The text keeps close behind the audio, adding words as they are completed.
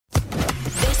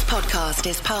podcast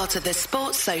is part of the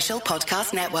Sports Social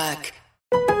Podcast Network.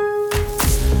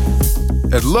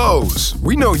 At Lowe's,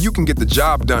 we know you can get the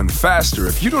job done faster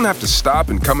if you don't have to stop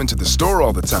and come into the store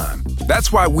all the time.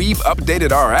 That's why we've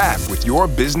updated our app with your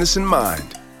business in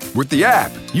mind. With the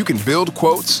app, you can build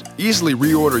quotes, easily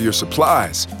reorder your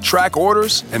supplies, track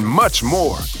orders, and much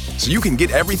more. So you can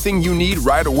get everything you need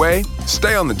right away,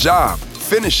 stay on the job,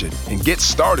 finish it, and get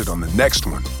started on the next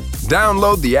one.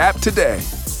 Download the app today,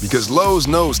 because Lowe's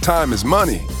knows time is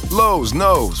money. Lowe's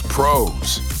knows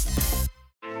pros.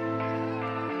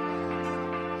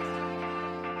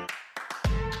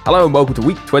 Hello and welcome to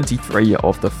week 23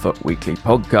 of the Foot Weekly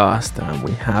podcast, and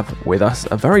we have with us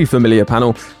a very familiar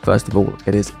panel. First of all,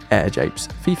 it is Air Japes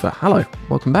FIFA. Hello,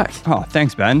 welcome back. Oh,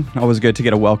 thanks, Ben. Always good to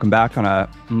get a welcome back on a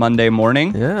Monday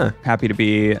morning. Yeah. Happy to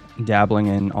be dabbling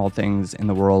in all things in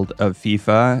the world of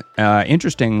FIFA.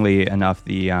 Interestingly enough,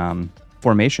 the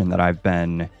formation that I've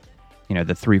been,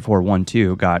 the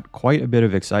 3-4-1-2 got quite a bit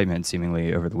of excitement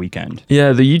seemingly over the weekend.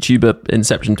 Yeah, the YouTuber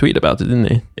Inception tweeted about it, didn't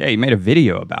he? Yeah, he made a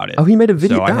video about it. Oh, he made a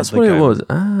video? So that's what it was.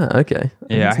 Ah, okay.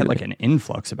 Yeah, I had like an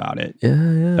influx about it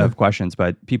of questions,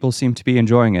 but people seem to be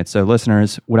enjoying it. So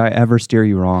listeners, would I ever steer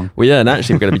you wrong? Well, yeah, and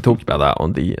actually we're going to be talking about that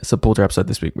on the supporter episode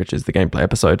this week, which is the gameplay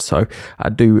episode. So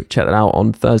do check that out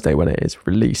on Thursday when it is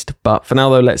released. But for now,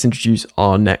 though, let's introduce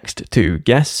our next two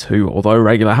guests who, although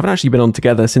regular, haven't actually been on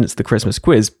together since the Christmas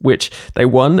quiz, which they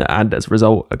won, and as a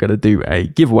result are going to do a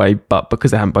giveaway, but because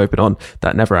they haven't both been on,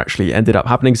 that never actually ended up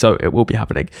happening, so it will be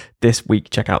happening this week.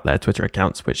 Check out their Twitter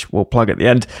accounts, which we'll plug at the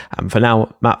end. And for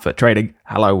now, Matt for Trading,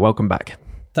 hello, welcome back.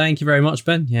 Thank you very much,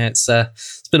 Ben. Yeah, it's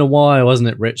been a while, wasn't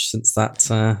it, Rich, since that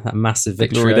massive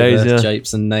victory glory over days,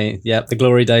 Japes and Nate. Yeah, the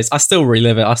glory days. I still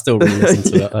relive it. I still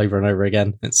re-listen to it over and over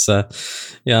again. It's I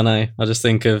know. I just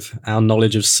think of our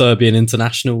knowledge of Serbian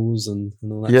internationals and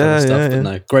all that kind of stuff. But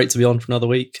no, great to be on for another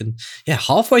week. And yeah,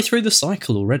 halfway through the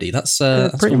cycle already. That's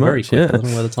pretty gone very much, quick. I don't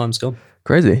know where the time's gone.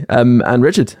 Crazy. And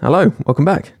Richard, hello, welcome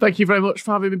back. Thank you very much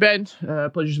for having me, Ben.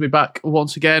 Pleasure to be back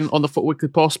once again on the Foot Weekly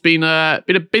Post. Been a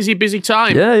busy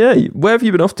time. Yeah. Where have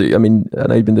you been off to? I mean, I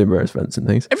know you've been doing various events and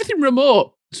things. Everything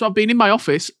remote. So I've been in my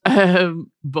office,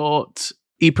 but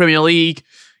E-Premier League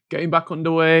getting back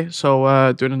underway.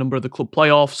 So doing a number of the club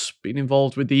playoffs, being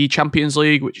involved with the Champions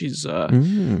League, which is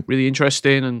really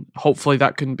interesting. And hopefully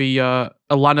that can be a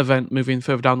LAN event moving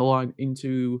further down the line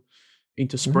into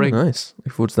spring. Oh, nice.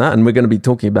 Look forward to that. And we're going to be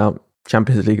talking about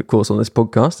Champions League, of course, on this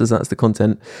podcast, as that's the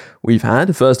content we've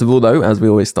had. First of all, though, as we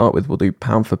always start with, we'll do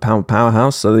pound for pound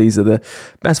powerhouse. So these are the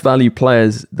best value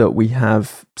players that we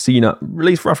have seen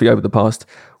released roughly over the past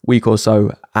week or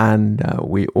so, and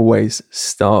we always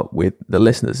start with the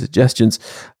listener suggestions.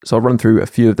 So I'll run through a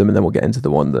few of them and then we'll get into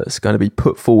the one that's going to be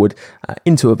put forward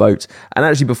into a vote. And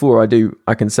actually, before I do,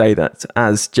 I can say that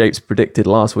as Japes predicted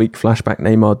last week, Flashback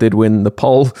Neymar did win the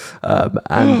poll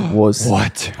and was...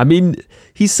 What? I mean,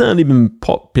 he's certainly been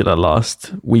popular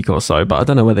last week or so, but I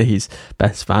don't know whether he's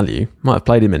best value. Might have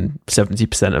played him in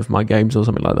 70% of my games or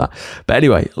something like that. But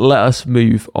anyway, let us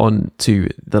move on to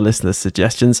the listener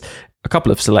suggestions. A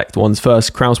couple of select ones.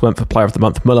 First, Kraus went for Player of the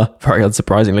Month, Muller, very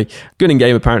unsurprisingly. Good in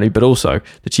game, apparently, but also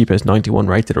the cheapest 91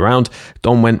 rated around.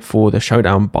 Don went for the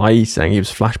Showdown Bailly, saying he was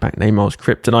Flashback Neymar's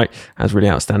kryptonite, has really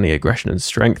outstanding aggression and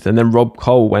strength. And then Rob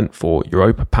Cole went for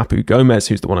Europa Papu Gomez,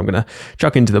 who's the one I'm going to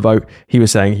chuck into the vote. He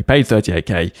was saying he paid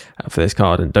 38k for this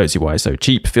card and don't see why it's so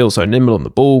cheap. Feels so nimble on the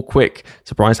ball, quick.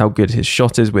 Surprised how good his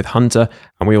shot is with Hunter.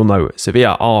 And we all know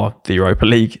Sevilla are the Europa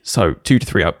League, so 2 to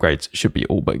 3 upgrades should be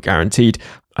all but guaranteed.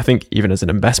 I think even as an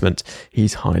investment,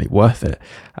 he's highly worth it.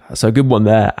 So good one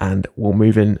there, and we'll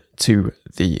move in to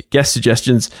the guest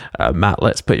suggestions. Matt,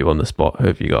 let's put you on the spot. Who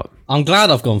have you got? I'm glad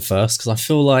I've gone first because I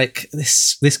feel like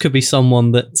this could be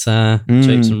someone that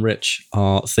Japes and Rich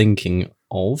are thinking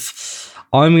of.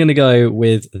 I'm going to go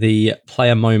with the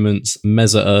Player Moments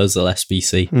Mesut Ozil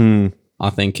SBC. I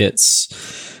think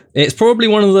it's probably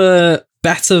one of the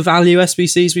better value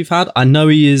SBCs we've had. I know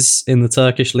he is in the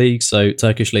Turkish league, so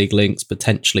Turkish league links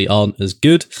potentially aren't as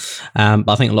good. But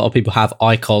I think a lot of people have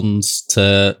icons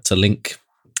to link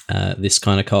this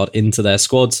kind of card into their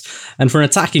squads. And for an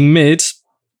attacking mid,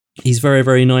 he's very,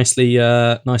 very nicely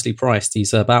priced.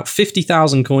 He's about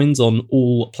 50,000 coins on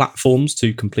all platforms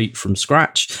to complete from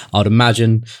scratch. I'd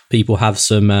imagine people have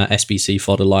some SBC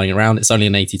fodder lying around. It's only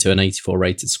an 82 and 84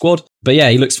 rated squad. But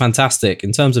yeah, he looks fantastic.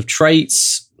 In terms of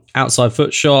traits, outside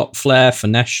foot shot, flair,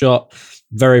 finesse shot,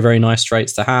 very, very nice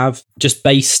traits to have. Just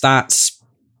base stats,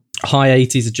 high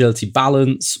 80s agility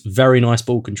balance, very nice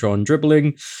ball control and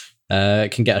dribbling.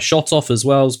 Can get a shot off as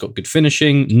well. It's got good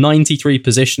finishing. 93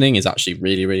 positioning is actually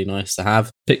really, really nice to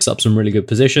have. Picks up some really good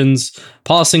positions.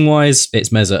 Passing wise, it's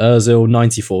Mesut Ozil,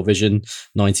 94 vision,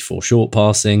 94 short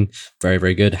passing. Very,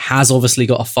 very good. Has obviously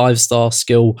got a 5-star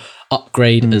skill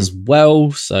upgrade as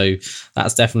well. So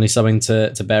that's definitely something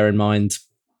to bear in mind.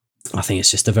 I think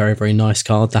it's just a very, very nice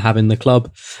card to have in the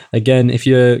club. Again, if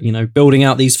you're, building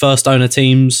out these first owner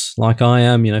teams like I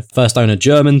am, first owner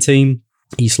German team,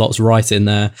 he slots right in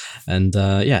there. And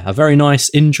a very nice,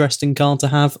 interesting card to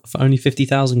have for only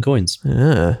 50,000 coins.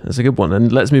 Yeah, that's a good one.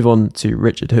 And let's move on to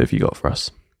Richard. Who have you got for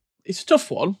us? It's a tough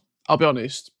one, I'll be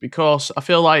honest, because I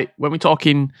feel like when we're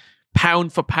talking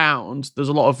pound for pound, there's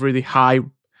a lot of really high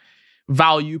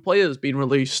value players being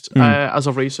released as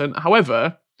of recent.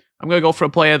 However, I'm going to go for a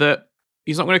player that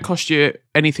he's not going to cost you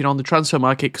anything on the transfer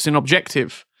market because he's an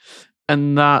objective,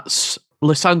 and that's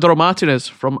Lisandro Martinez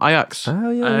from Ajax. Oh,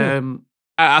 yeah.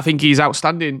 I think he's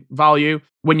outstanding value.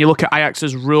 When you look at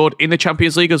Ajax's road in the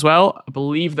Champions League as well, I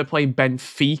believe they're playing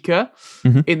Benfica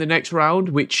in the next round,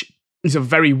 which is a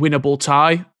very winnable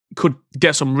tie. Could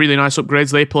get some really nice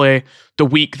upgrades. They play the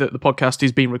week that the podcast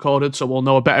is being recorded, so we'll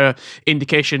know a better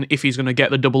indication if he's going to get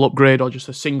the double upgrade or just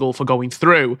a single for going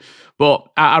through. But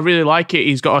I really like it.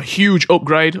 He's got a huge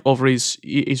upgrade over his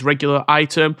regular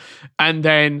item. And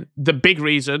then the big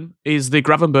reason is the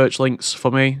Gravenberch links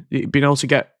for me. Being able to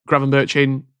get Gravenberch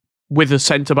in with a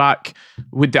centre-back,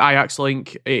 with the Ajax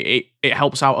link, it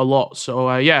helps out a lot. So,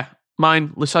 mine,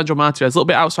 Lisandro Martinez, a little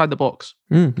bit outside the box.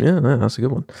 That's a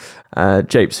good one.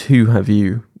 Japes, who have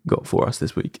you got for us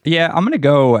this week? Yeah, I'm going to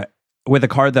go with a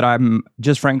card that I'm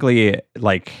just frankly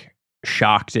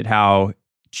shocked at how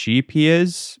cheap he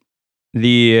is.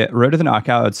 The Road to the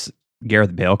Knockouts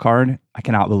Gareth Bale card, I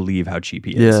cannot believe how cheap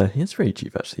he is. Yeah, he's pretty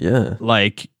cheap actually, yeah.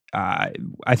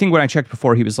 I think when I checked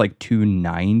before, he was like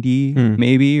 290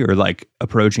 maybe, or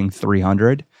approaching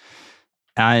 300.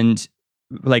 And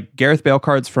Gareth Bale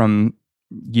cards from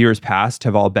years past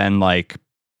have all been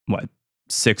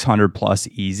 600 plus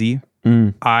easy.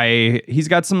 He's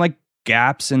got some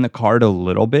gaps in the card a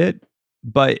little bit,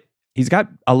 but he's got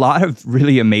a lot of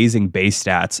really amazing base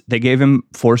stats. They gave him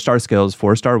 4-star skills,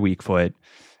 4-star weak foot.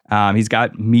 He's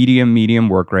got medium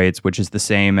work rates, which is the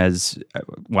same as,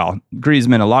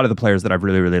 Griezmann, a lot of the players that I've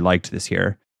really, really liked this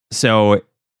year. So,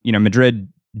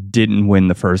 Madrid didn't win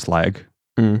the first leg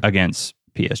against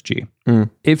PSG.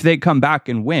 If they come back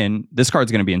and win, this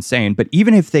card's going to be insane. But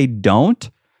even if they don't,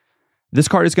 this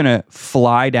card is going to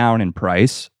fly down in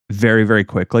price very, very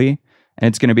quickly. And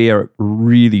it's going to be a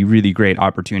really, really great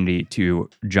opportunity to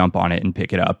jump on it and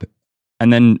pick it up.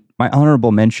 And then my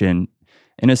honorable mention,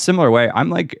 in a similar way,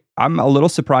 I'm a little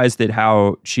surprised at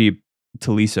how cheap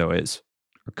Tolisso is,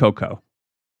 or Coco.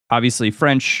 Obviously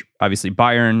French, obviously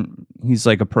Bayern. He's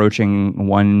approaching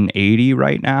 180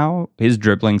 right now. His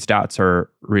dribbling stats are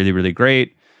really, really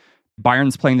great.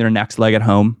 Bayern's playing their next leg at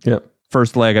home. Yep.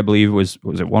 First leg, I believe, was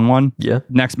it 1-1? Yeah.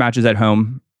 Next match is at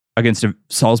home against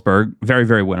Salzburg. Very,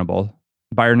 very winnable.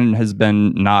 Bayern has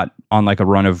been not on a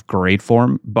run of great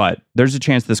form, but there's a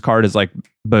chance this card is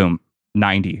boom,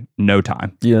 90, no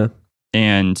time. Yeah.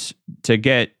 And to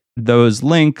get those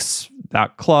links,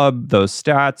 that club, those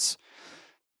stats,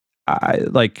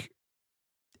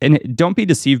 and don't be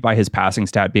deceived by his passing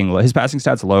stat being low. His passing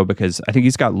stat's low because I think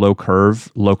he's got low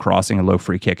curve, low crossing, and low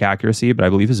free kick accuracy, but I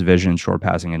believe his vision, short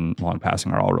passing, and long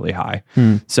passing are all really high.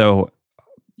 So,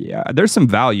 yeah, there's some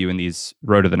value in these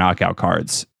Road to the Knockout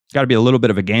cards. Got to be a little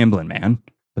bit of a gambling, man,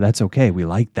 but that's okay. We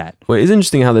like that. Well, it's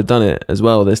interesting how they've done it as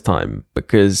well this time,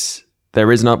 because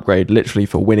there is an upgrade literally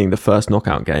for winning the first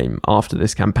knockout game after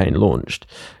this campaign launched.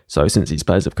 So since these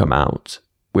players have come out,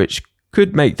 which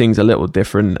could make things a little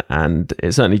different, and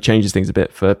it certainly changes things a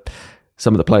bit for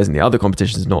some of the players in the other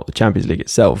competitions, not the Champions League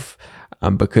itself.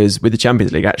 Because with the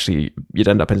Champions League, actually, you'd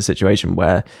end up in a situation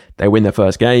where they win their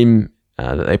first game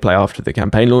that they play after the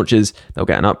campaign launches, they'll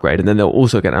get an upgrade, and then they'll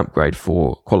also get an upgrade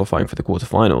for qualifying for the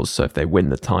quarterfinals, so if they win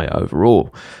the tie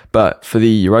overall. But for the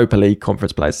Europa League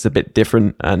conference players, it's a bit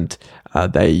different, and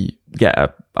they get an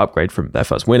upgrade from their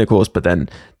first win, of course, but then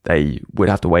they would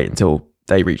have to wait until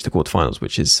they reach the quarterfinals,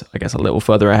 which is, I guess, a little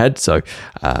further ahead. So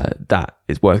that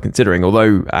is worth considering.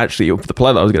 Although, actually, the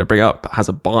player that I was going to bring up has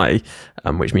a bye,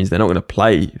 which means they're not going to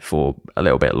play for a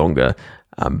little bit longer.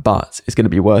 But it's going to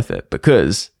be worth it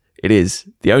because it is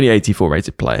the only 84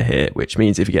 rated player here, which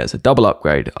means if he gets a double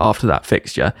upgrade after that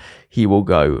fixture, he will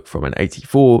go from an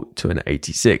 84 to an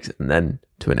 86 and then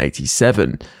to an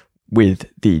 87 with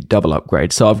the double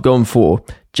upgrade. So I've gone for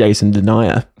Jason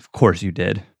Denier. Of course you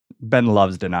did. Ben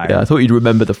loves Denier. Yeah, I thought you'd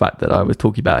remember the fact that I was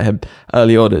talking about him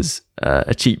early on as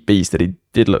a cheap beast, that he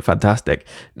did look fantastic.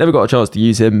 Never got a chance to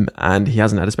use him, and he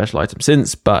hasn't had a special item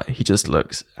since, but he just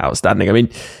looks outstanding. I mean,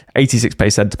 86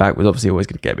 pace centre-back was obviously always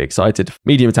going to get me excited.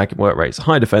 Medium attacking work rates,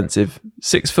 high defensive,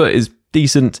 6 foot is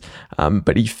decent,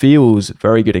 but he feels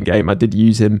very good in game. I did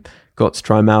use him, got to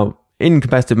try him out in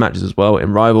competitive matches as well,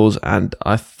 in rivals, and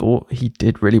I thought he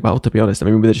did really well, to be honest. I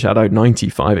mean, with a Shadow,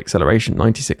 95 acceleration,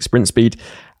 96 sprint speed,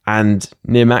 and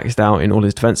near maxed out in all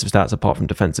his defensive stats, apart from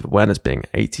defensive awareness being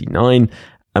 89.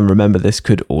 And remember, this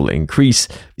could all increase.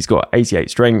 He's got 88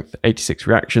 strength, 86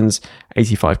 reactions,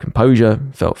 85 composure,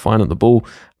 felt fine on the ball.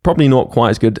 Probably not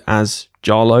quite as good as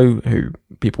Jarlo, who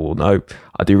people will know.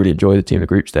 I do really enjoy the Team of the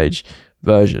Group stage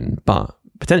version, but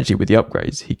potentially with the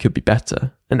upgrades, he could be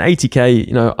better. And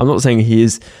 80k, I'm not saying he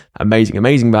is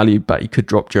amazing value, but he could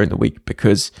drop during the week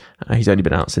because he's only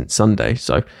been out since Sunday.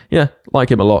 So yeah,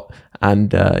 like him a lot.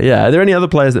 And are there any other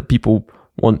players that people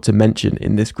want to mention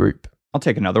in this group? I'll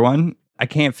take another one. I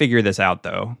can't figure this out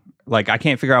though. Like, I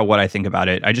can't figure out what I think about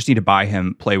it. I just need to buy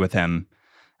him, play with him,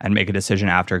 and make a decision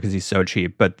after because he's so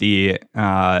cheap. But the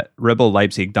Rebel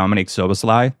Leipzig Dominik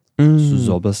Szoboszlai,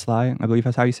 I believe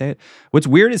that's how you say it. What's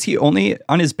weird is he only,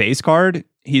 on his base card,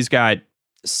 he's got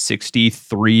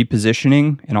 63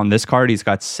 positioning, and on this card, he's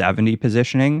got 70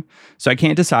 positioning. So I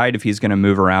can't decide if he's going to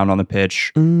move around on the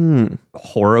pitch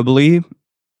horribly,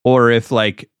 or if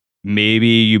like maybe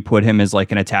you put him as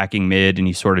like an attacking mid and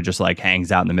he sort of just like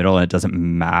hangs out in the middle and it doesn't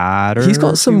matter. He's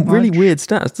got some really weird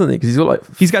stats, doesn't he? Because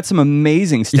he's got some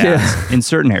amazing stats in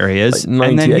certain areas, like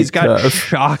and then he's got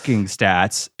shocking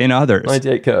stats in others.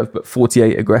 98 curve, but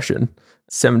 48 aggression,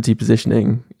 70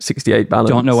 positioning, 68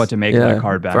 balance. Don't know what to make of that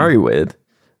card, Ben. Very weird.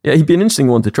 Yeah, he'd be an interesting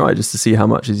one to try just to see how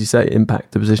much, as you say,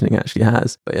 impact the positioning actually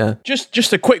has. But yeah.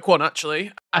 Just a quick one,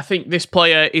 actually. I think this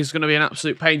player is going to be an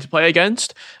absolute pain to play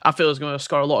against. I feel he's going to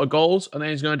score a lot of goals, and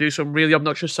then he's going to do some really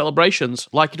obnoxious celebrations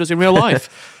like he does in real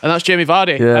life. And that's Jamie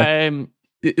Vardy.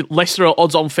 Yeah. Leicester are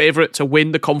odds-on favourite to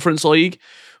win the Conference League,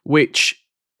 which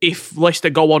if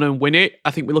Leicester go on and win it, I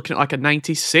think we're looking at like a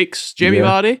 96 Jamie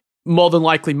Vardy. More than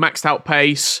likely maxed out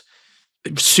pace,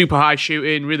 super high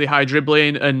shooting, really high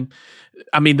dribbling, and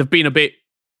I mean, they've been a bit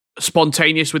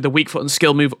spontaneous with the weak foot and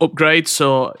skill move upgrades,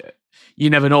 so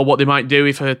you never know what they might do.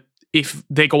 If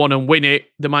they go on and win it,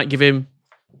 they might give him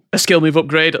a skill move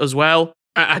upgrade as well.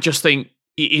 I just think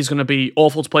he's going to be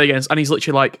awful to play against, and he's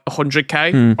literally like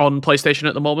 100k on PlayStation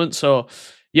at the moment. So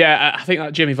yeah, I think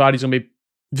that Jamie Vardy's going to be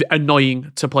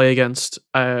annoying to play against.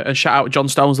 And shout out John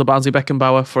Stones, the Barnsley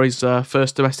Beckenbauer, for his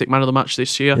first domestic man of the match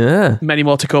this year. Yeah, many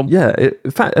more to come. Yeah,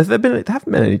 in fact, there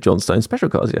haven't been any John Stones special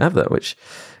cards yet, have there? Which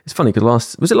is funny because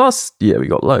last year we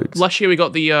got loads. Last year we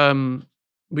got the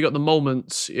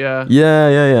moments. Yeah,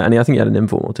 and I think he had an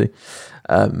inform or two.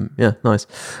 Nice.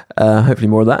 Hopefully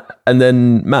more of that. And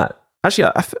then Matt,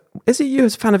 actually, is he you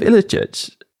as a fan of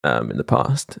Ilicic in the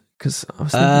past? Because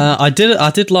I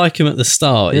did like him at the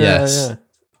start. Yes. Yeah.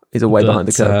 He's way behind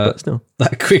the curve, but still.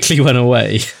 That quickly went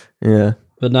away. Yeah.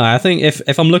 But no, I think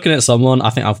if I'm looking at someone, I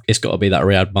think it's got to be that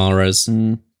Riyad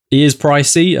Mahrez. He is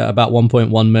pricey at about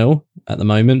 1.1 mil at the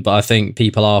moment, but I think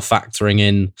people are factoring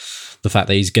in the fact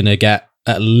that he's going to get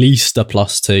at least a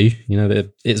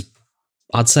 +2.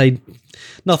 I'd say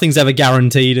nothing's ever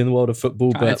guaranteed in the world of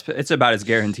football, but it's about as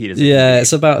guaranteed as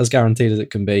it's about as guaranteed as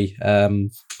it can be.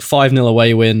 5-0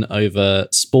 away win over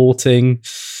Sporting,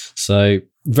 so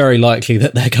very likely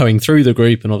that they're going through the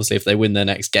group, and obviously if they win their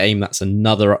next game, that's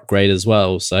another upgrade as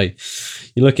well. So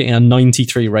you're looking at a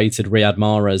 93 rated Riyad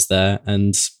Mahrez there,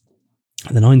 and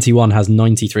the 91 has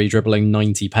 93 dribbling,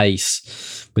 90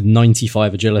 pace, with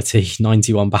 95 agility,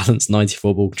 91 balance,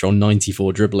 94 ball control,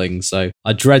 94 dribbling. So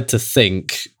I dread to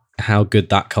think how good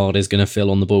that card is going to feel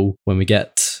on the ball when we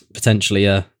get potentially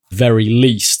a very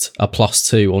least a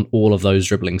 +2 on all of those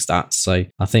dribbling stats. So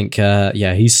I think,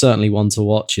 he's certainly one to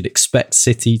watch. You'd expect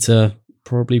City to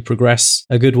probably progress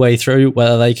a good way through.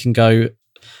 Whether they can go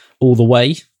all the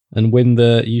way and win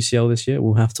the UCL this year,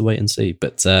 we'll have to wait and see.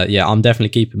 But I'm definitely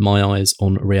keeping my eyes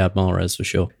on Riyad Mahrez for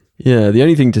sure. Yeah, the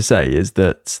only thing to say is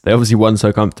that they obviously won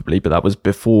so comfortably, but that was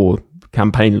before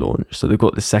campaign launch. So they've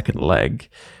got the second leg,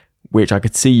 which I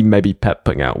could see maybe Pep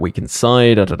putting out weak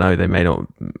inside. I don't know. They may not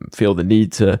feel the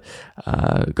need to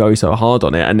go so hard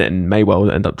on it, and then may well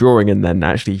end up drawing. And then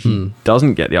actually he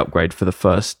doesn't get the upgrade for the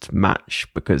first match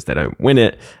because they don't win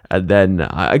it. And then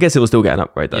I guess it will still get an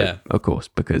upgrade though, of course,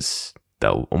 because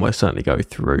they'll almost certainly go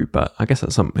through. But I guess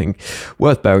that's something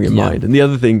worth bearing in mind. And the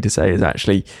other thing to say is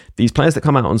actually these players that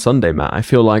come out on Sunday, Matt, I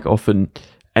feel like often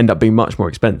end up being much more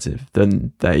expensive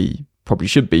than they probably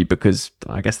should be, because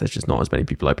I guess there's just not as many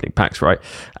people opening packs, right?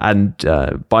 And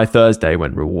by Thursday,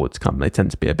 when rewards come, they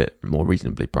tend to be a bit more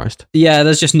reasonably priced. Yeah,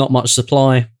 there's just not much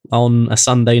supply on a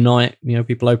Sunday night.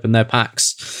 People open their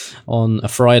packs on a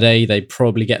Friday. They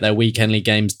probably get their weekend league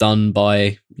games done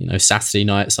by Saturday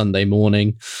night, Sunday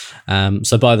morning.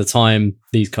 So by the time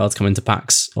these cards come into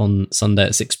packs on Sunday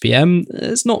at 6 p.m,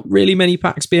 there's not really many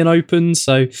packs being opened.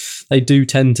 So they do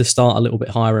tend to start a little bit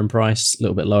higher in price, a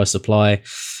little bit lower supply.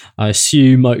 I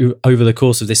assume over the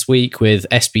course of this week with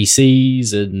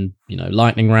SBCs and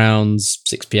lightning rounds,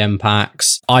 6 p.m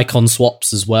packs, icon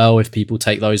swaps as well. If people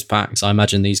take those packs, I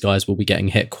imagine these guys will be getting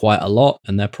hit quite a lot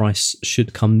and their price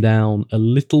should come down a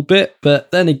little bit.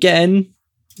 But then again,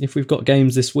 if we've got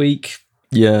games this week,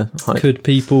 could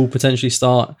people potentially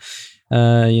start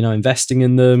investing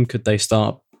in them? Could they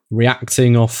start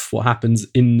reacting off what happens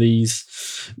in these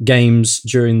games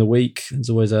during the week? There's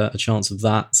always a chance of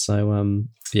that. So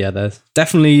there's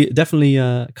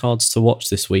definitely cards to watch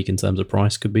this week in terms of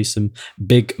price. Could be some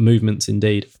big movements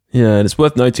indeed. Yeah, and it's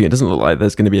worth noting, it doesn't look like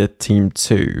there's going to be a Team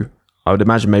 2. I would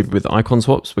imagine maybe with icon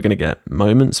swaps, we're going to get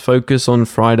Moments Focus on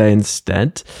Friday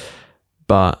instead.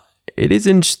 But it is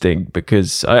interesting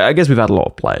because I guess we've had a lot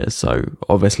of players, so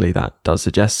obviously that does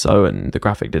suggest so, and the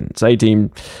graphic didn't say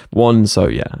Team 1, so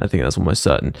yeah, I think that's almost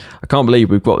certain. I can't believe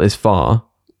we've got this far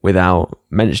without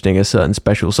mentioning a certain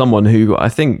special someone who I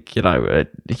think, you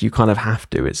kind of have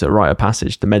to. It's a rite of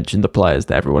passage to mention the players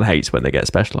that everyone hates when they get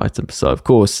special items. So of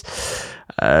course,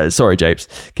 sorry, Japes,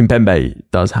 Kimpembe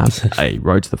does have a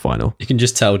road to the final. You can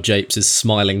just tell Japes is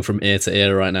smiling from ear to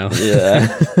ear right now.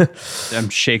 Yeah. I'm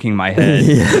shaking my head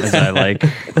as I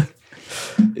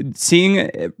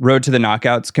seeing road to the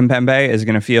knockouts Kimpembe is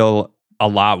going to feel a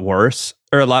lot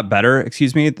better,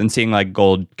 than seeing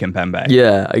gold Kimpembe.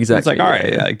 Yeah, exactly. It's all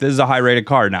right, this is a high rated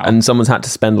card now. And someone's had to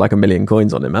spend 1 million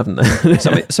coins on him, haven't they?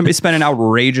 somebody spent an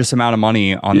outrageous amount of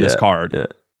money on this card,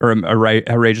 or a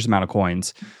outrageous amount of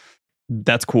coins.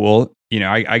 That's cool.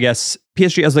 I guess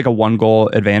PSG has a 1 goal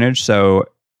advantage. So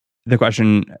the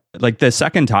question, the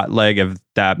second leg of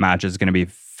that match is going to be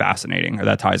fascinating, or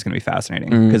that tie is going to be fascinating.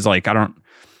 Because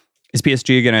is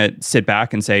PSG going to sit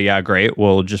back and say, yeah, great,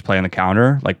 we'll just play on the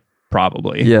counter?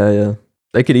 Probably. Yeah.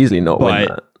 They could easily not win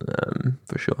that,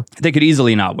 for sure. They could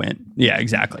easily not win. Yeah,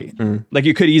 exactly.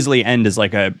 You could easily end as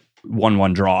a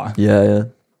 1-1 draw. Yeah.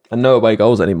 And no away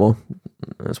goals anymore.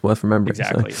 That's worth remembering.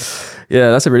 Exactly. So,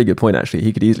 yeah, that's a really good point, actually.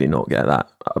 He could easily not get that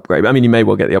upgrade. I mean, he may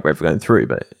well get the upgrade for going through,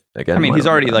 but again... he's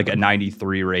already a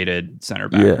 93 rated center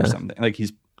back or something.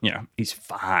 He's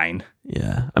fine.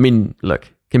 Yeah. I mean, look,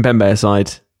 Kimpembe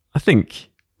aside, I think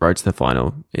road to the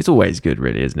final, it's always good,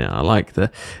 really, isn't it? I like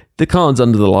the cards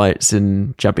under the lights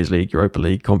in Champions League, Europa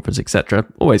League, Conference, etc.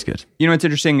 Always good. It's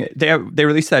interesting. They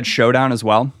released that showdown as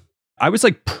well. I was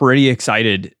pretty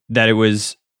excited that it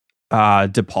was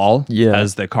DePaul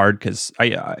as the card, because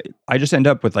I just end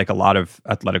up with a lot of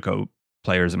Atletico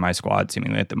players in my squad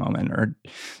seemingly at the moment, or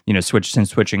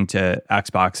switching to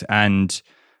Xbox, and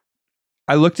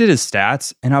I looked at his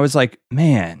stats and I was like,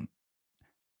 man,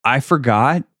 I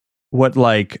forgot what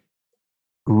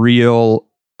real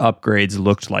upgrades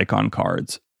looked like on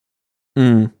cards.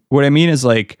 What I mean is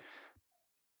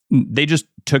they just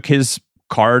took his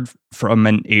card from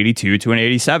an 82 to an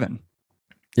 87.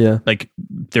 Yeah.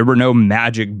 There were no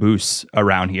magic boosts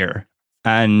around here.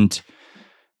 And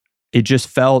it just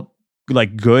felt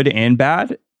good and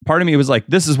bad. Part of me was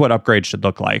this is what upgrades should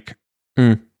look like.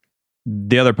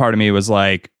 The other part of me was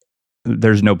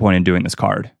there's no point in doing this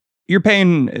card. You're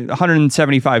paying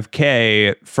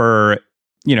 175k for,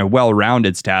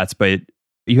 well-rounded stats, but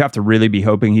you have to really be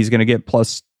hoping he's going to get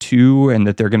 +2 and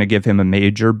that they're going to give him a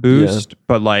major boost. Yeah.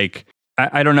 But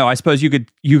I don't know. I suppose you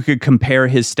could compare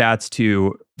his stats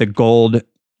to the gold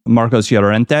Marcos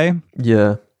Llorente.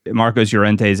 Yeah. Marcos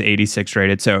Llorente is 86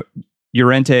 rated. So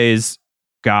Llorente's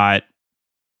got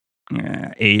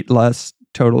 8 less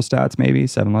total stats, maybe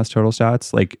 7 less total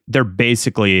stats. They're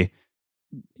basically,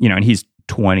 and he's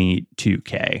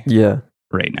 22k. Yeah.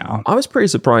 Right now. I was pretty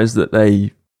surprised that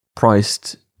they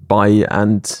priced Bailly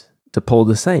and DePaul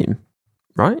the same,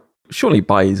 right? Surely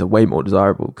Bailly is a way more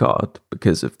desirable card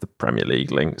because of the Premier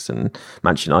League links and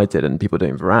Manchester United and people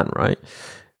doing Varane, right?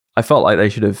 I felt like they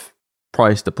should have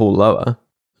priced DePaul lower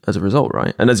as a result,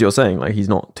 right? And as you're saying, he's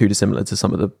not too dissimilar to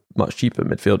some of the much cheaper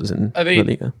midfielders in La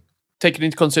Liga. Taking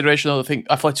into consideration, I think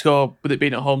Atletico, with it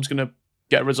being at home, is going to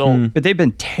get a result. But they've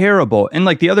been terrible. And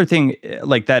the other thing,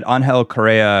 that Angel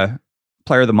Correa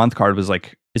Player of the Month card is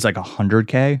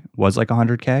 100k, was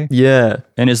 100k. Yeah.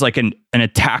 And is an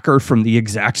attacker from the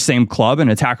exact same club,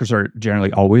 and attackers are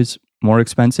generally always more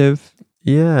expensive.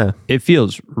 Yeah. It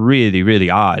feels really, really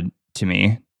odd to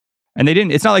me. And they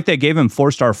didn't, it's not like they gave him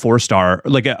 4-star,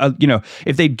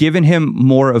 if they'd given him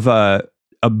more of a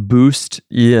boost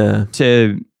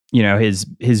to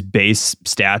his base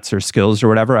stats or skills or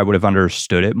whatever, I would have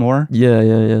understood it more.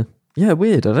 Yeah.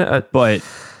 Weird. But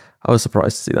I was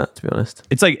surprised to see that, to be honest.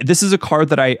 It's like, this is a card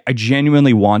that I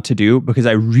genuinely want to do because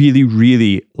I really,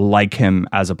 really like him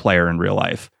as a player in real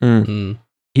life.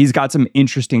 He's got some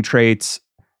interesting traits.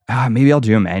 Maybe I'll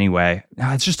do him anyway.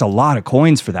 It's just a lot of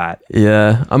coins for that.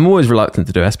 Yeah, I'm always reluctant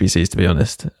to do SBCs, to be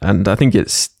honest. And I think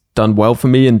it's done well for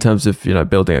me in terms of,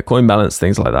 building a coin balance,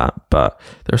 things like that. But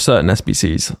there are certain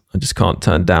SBCs I just can't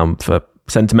turn down for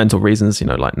sentimental reasons,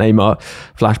 like Neymar,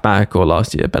 Flashback, or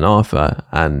last year Ben Arthur,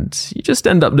 and you just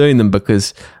end up doing them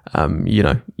because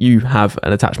you have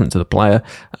an attachment to the player.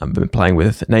 I've been playing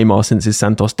with Neymar since his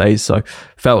Santos days, so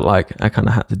felt like I kind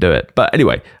of had to do it. But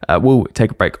anyway, we'll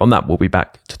take a break on that. We'll be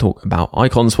back to talk about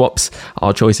icon swaps,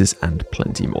 our choices, and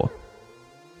plenty more.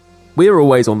 We're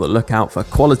always on the lookout for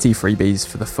quality freebies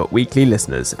for the Foot Weekly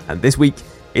listeners, and this week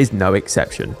is no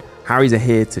exception. Harry's are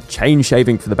here to change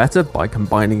shaving for the better by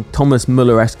combining Thomas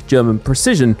Muller-esque German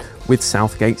precision with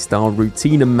Southgate-style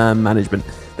routine and man management.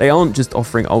 They aren't just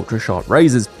offering ultra-sharp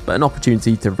razors, but an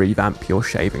opportunity to revamp your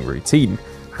shaving routine.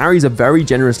 Harry's are very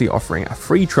generously offering a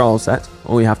free trial set.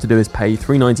 All you have to do is pay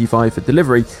 $3.95 for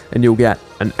delivery, and you'll get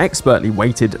an expertly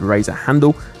weighted razor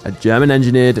handle, a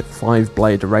German-engineered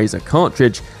 5-blade razor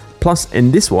cartridge, plus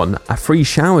in this one, a free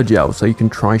shower gel so you can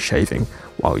try shaving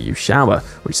while you shower,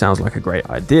 which sounds like a great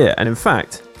idea. And in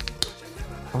fact,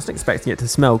 I wasn't expecting it to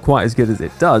smell quite as good as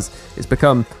it does. It's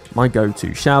become my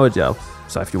go-to shower gel.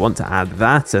 So if you want to add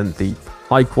that and the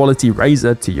high-quality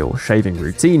razor to your shaving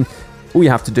routine, all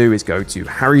you have to do is go to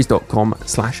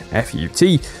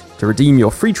harrys.com/FUT to redeem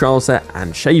your free trial set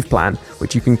and shave plan,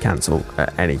 which you can cancel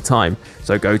at any time.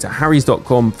 So go to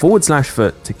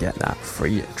harrys.com/foot to get that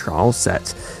free trial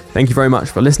set. Thank you very much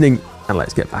for listening, and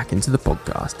let's get back into the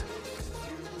podcast.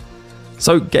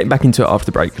 So getting back into it after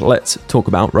the break, let's talk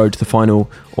about Road to the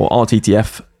Final, or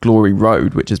RTTF Glory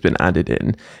Road, which has been added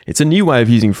in. It's a new way of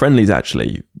using friendlies,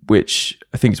 actually, which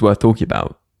I think is worth talking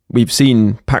about. We've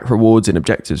seen pack rewards in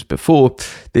objectives before.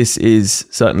 This is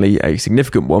certainly a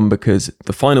significant one because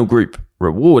the final group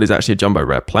reward is actually a jumbo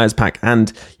rare players pack,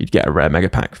 and you'd get a rare mega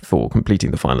pack for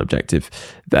completing the final objective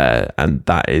there, and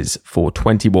that is for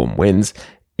 21 wins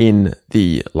in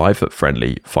the Live at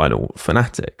Friendly Final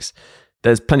Fanatics.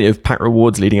 There's plenty of pack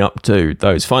rewards leading up to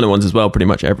those final ones as well, pretty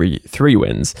much every 3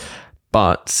 wins.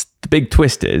 But the big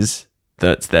twist is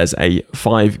that there's a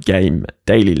 5-game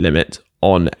daily limit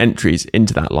on entries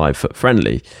into that Live Foot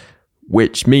Friendly,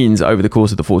 which means over the course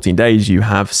of the 14 days, you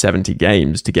have 70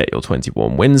 games to get your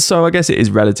 21 wins. So I guess it is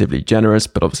relatively generous,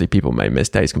 but obviously people may miss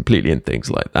days completely and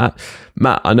things like that.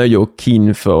 Matt, I know you're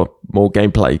keen for more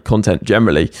gameplay content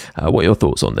generally. What are your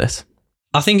thoughts on this?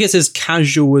 I think it's as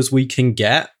casual as we can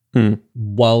get.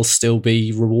 While still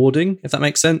be rewarding, if that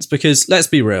makes sense. Because let's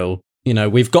be real,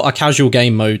 we've got a casual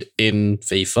game mode in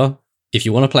FIFA. If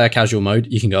you want to play a casual mode,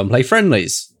 you can go and play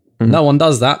friendlies. No one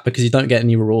does that because you don't get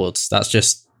any rewards. That's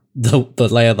just the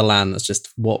lay of the land. That's just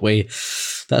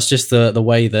the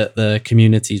way that the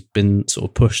community's been sort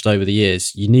of pushed over the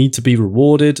years. You need to be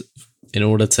rewarded in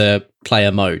order to play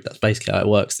a mode. That's basically how it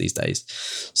works these days.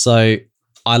 So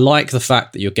I like the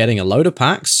fact that you're getting a load of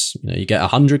packs. You get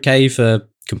 100k for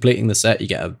completing the set. You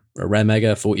get a rare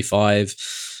mega 45,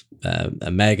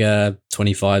 a mega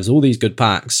 25s, all these good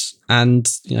packs, and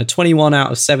 21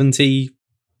 out of 70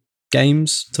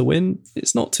 games to win.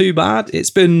 It's not too bad.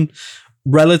 It's been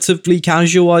relatively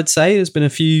casual, I'd say. There's been a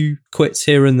few quits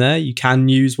here and there. You can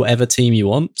use whatever team you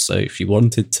want. So if you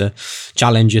wanted to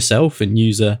challenge yourself and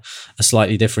use a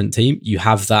slightly different team, you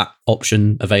have that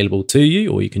option available to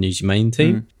you, or you can use your main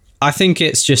team. I think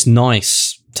it's just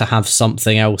nice to have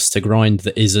something else to grind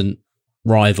that isn't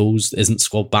rivals, that isn't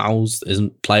squad battles, that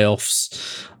isn't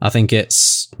playoffs. I think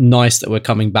it's nice that we're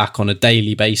coming back on a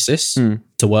daily basis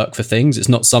to work for things. It's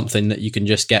not something that you can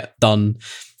just get done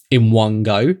in one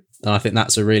go. And I think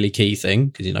that's a really key thing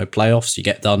because, playoffs, you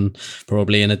get done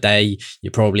probably in a day. You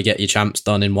probably get your champs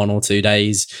done in 1 or 2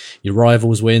 days. Your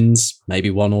rivals wins, maybe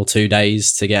 1 or 2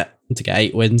 days to get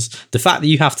 8 wins. The fact that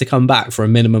you have to come back for a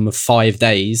minimum of 5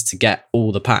 days to get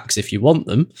all the packs if you want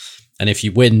them, and if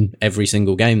you win every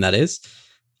single game, that is,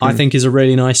 I think is a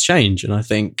really nice change. And I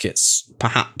think it's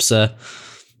perhaps a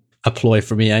ploy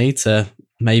from EA to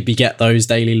maybe get those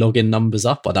daily login numbers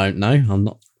up. I don't know. I'm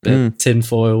not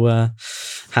tinfoil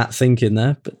hat thinking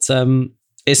there, but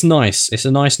it's nice. It's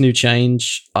a nice new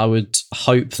change. I would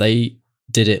hope they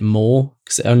did it more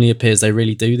because it only appears they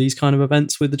really do these kind of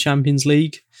events with the Champions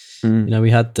League.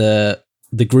 We had the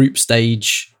group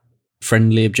stage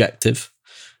friendly objective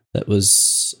that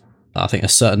was, I think, a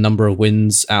certain number of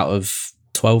wins out of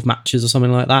 12 matches or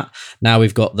something like that. Now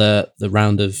we've got the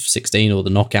round of 16 or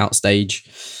the knockout stage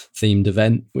themed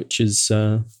event, which is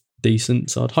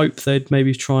decent. So I'd hope they'd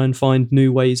maybe try and find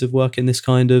new ways of working this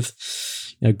kind of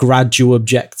gradual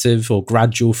objective or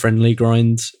gradual friendly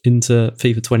grind into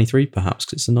FIFA 23, perhaps,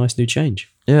 because it's a nice new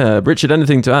change. Yeah, Richard,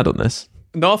 anything to add on this?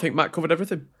 No, I think Matt covered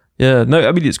everything. Yeah, no,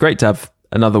 I mean, it's great to have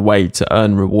another way to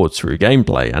earn rewards through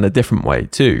gameplay and a different way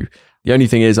too. The only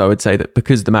thing is, I would say that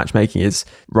because the matchmaking is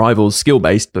rivals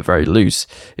skill-based but very loose,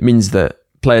 it means that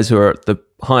players who are at the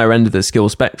higher end of the skill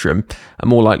spectrum are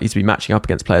more likely to be matching up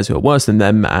against players who are worse than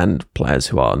them, and players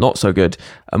who are not so good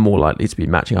are more likely to be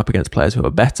matching up against players who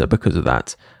are better because of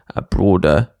that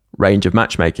broader range of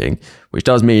matchmaking, which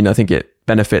does mean I think it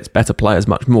benefits better players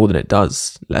much more than it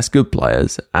does less good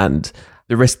players. And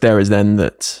the risk there is then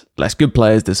that less good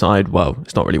players decide, well,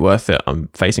 it's not really worth it. I'm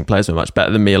facing players who are much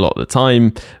better than me a lot of the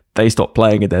time. They stop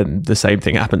playing, and then the same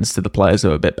thing happens to the players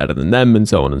who are a bit better than them, and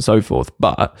so on and so forth.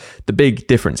 But the big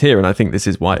difference here, and I think this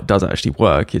is why it does actually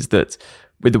work, is that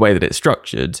with the way that it's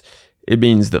structured, it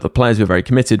means that the players who are very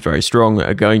committed, very strong,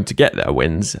 are going to get their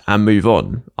wins and move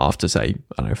on after, say,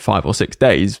 5 or 6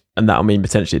 days. And that'll mean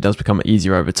potentially it does become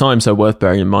easier over time. So worth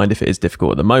bearing in mind if it is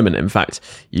difficult at the moment. In fact,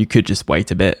 you could just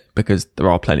wait a bit because there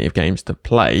are plenty of games to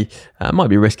play. It might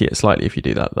be risky it slightly if you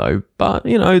do that though. But,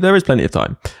 there is plenty of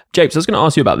time. Japes, I was going to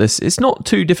ask you about this. It's not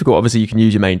too difficult. Obviously, you can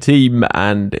use your main team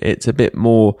and it's a bit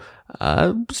more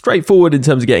straightforward in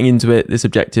terms of getting into it, this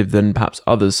objective, than perhaps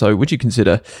others. So would you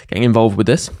consider getting involved with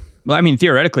this? Well, I mean,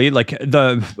 theoretically, like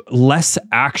the less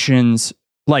actions,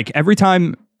 like every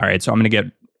time. All right, so I'm going to get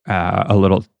a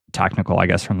little technical, I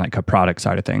guess, from like a product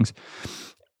side of things.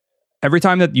 Every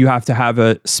time that you have to have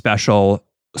a special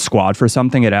squad for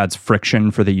something, it adds friction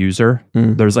for the user.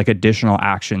 There's like additional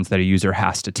actions that a user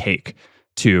has to take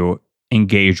to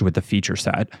engage with the feature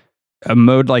set. A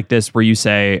mode like this where you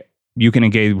say you can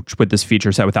engage with this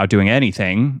feature set without doing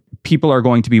anything, people are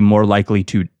going to be more likely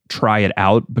to try it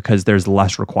out because there's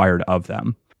less required of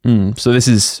them. So this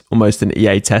is almost an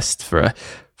EA test for a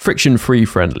friction-free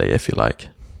friendly, if you like.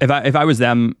 If I was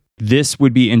them, this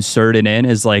would be inserted in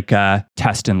as like a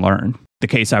test and learn. The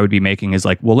case I would be making is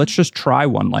like, well, let's just try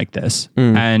one like this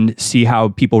and see how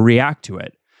people react to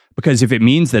it. Because if it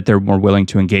means that they're more willing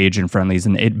to engage in friendlies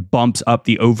and it bumps up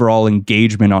the overall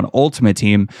engagement on Ultimate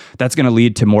Team, that's going to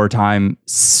lead to more time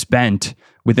spent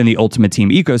within the Ultimate Team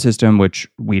ecosystem, which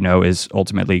we know is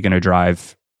ultimately going to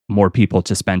drive more people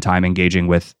to spend time engaging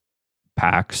with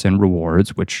packs and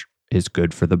rewards, which is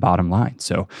good for the bottom line.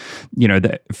 So,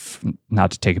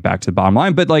 not to take it back to the bottom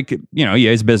line, but like,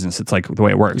 EA's business, it's like the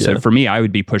way it works. Yeah. So for me, I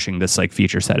would be pushing this like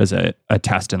feature set as a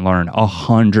test and learn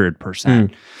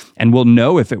 100%. And we'll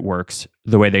know if it works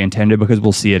the way they intended because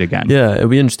we'll see it again. Yeah, it'll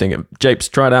be interesting. Japes,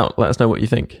 try it out. Let us know what you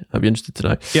think. I'd be interested to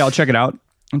know. Yeah, I'll check it out.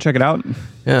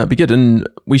 Yeah, it'd be good. And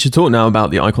we should talk now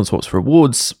about the icon swaps for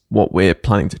rewards, what we're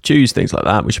planning to choose, things like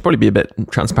that. We should probably be a bit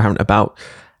transparent about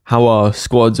how our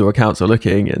squads or accounts are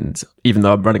looking. And even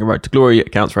though I'm running a Road to Glory,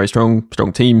 account's very strong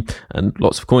team and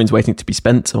lots of coins waiting to be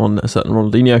spent on a certain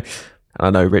Ronaldinho. And I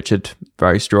know Richard,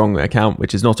 very strong account,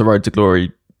 which is not a Road to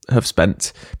Glory, have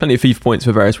spent plenty of FIFA points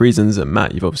for various reasons. And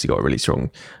Matt, you've obviously got a really strong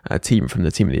team from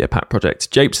the Team of the Year pack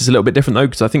project. Japes is a little bit different though,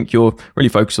 because I think you're really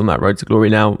focused on that Road to Glory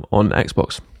now on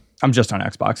Xbox. I'm just on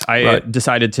Xbox. I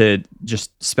decided to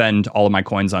just spend all of my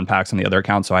coins on packs on the other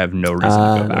account, so I have no reason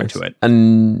to go back to it.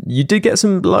 And you did get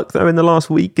some luck though in the last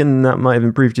week, and that might have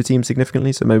improved your team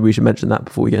significantly. So maybe we should mention that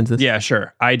before we get into this. Yeah,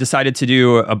 sure. I decided to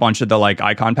do a bunch of the like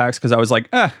icon packs because I was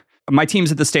like, my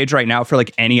team's at the stage right now for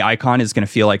like any icon is going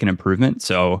to feel like an improvement.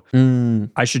 So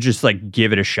I should just like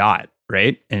give it a shot,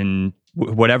 right? And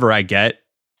whatever I get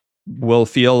will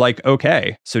feel like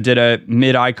okay. So did a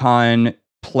mid icon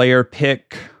player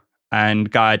pick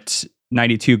and got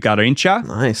 92 Garincha.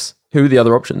 Nice. Who are the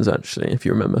other options, actually, if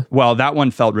you remember? Well, that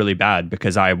one felt really bad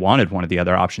because I wanted one of the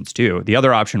other options too. The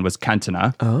other option was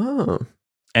Cantona. Oh.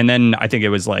 And then I think it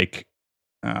was like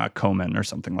Coman or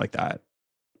something like that.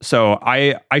 So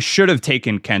I should have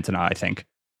taken Cantona, I think.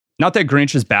 Not that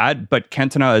Grinch is bad, but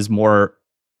Cantona is more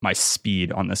my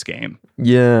speed on this game.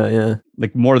 Yeah.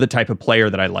 Like more the type of player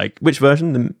that I like. Which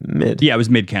version? The mid? Yeah, it was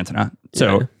mid Cantona.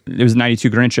 So it was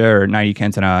 92 Grincha or 90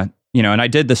 Cantona. And I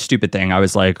did the stupid thing. I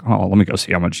was like, oh, let me go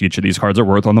see how much each of these cards are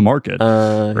worth on the market.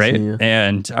 Right? See, yeah.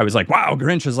 And I was like, wow,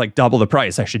 Grinch is like double the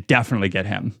price. I should definitely get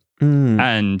him.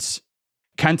 And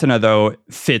Cantona, though,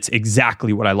 fits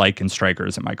exactly what I like in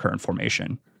strikers in my current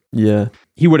formation. Yeah.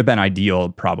 He would have been ideal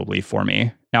probably for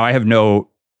me. Now, I don't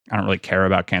really care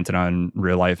about Cantona in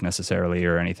real life necessarily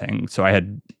or anything. So I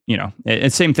had,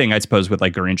 it's same thing, I suppose, with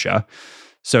like Garincha.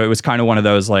 So it was kind of one of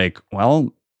those like,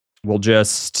 well, we'll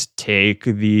just take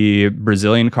the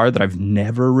Brazilian card that I've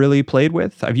never really played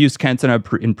with. I've used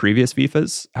Cantona in previous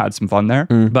FIFAs, had some fun there,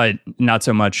 but not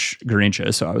so much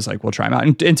Garrincha. So I was like, we'll try him out.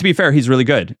 And to be fair, he's really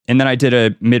good. And then I did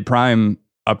a mid-prime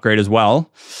upgrade as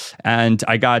well. And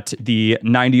I got the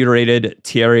 90 rated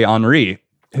Thierry Henry,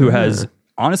 who has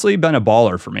honestly been a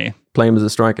baller for me. Play him as a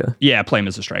striker. Yeah, play him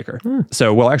as a striker.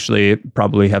 So we'll actually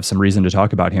probably have some reason to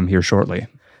talk about him here shortly.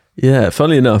 Yeah,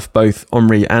 funnily enough, both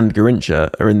Henry and Garrincha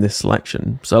are in this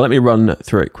selection. So let me run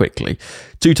through it quickly.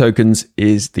 2 tokens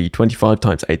is the 25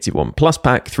 times 81 plus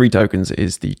pack. 3 tokens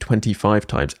is the 25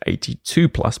 times 82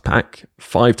 plus pack.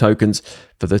 5 tokens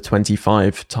for the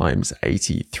 25 times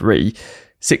 83.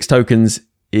 6 tokens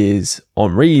is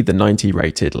Henry, the 90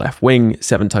 rated left wing.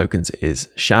 7 tokens is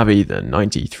Xavi, the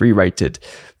 93 rated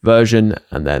version.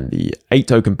 And then the 8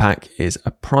 token pack is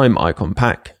a prime icon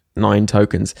pack. 9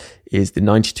 tokens is the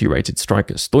 92 rated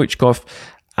striker Stoichkov.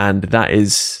 And that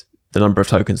is the number of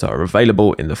tokens that are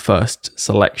available in the first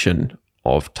selection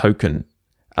of token.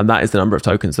 And that is the number of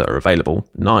tokens that are available,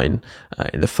 9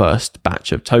 in the first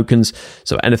batch of tokens.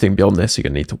 So anything beyond this, you're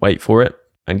going to need to wait for it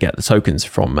and get the tokens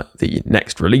from the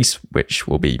next release, which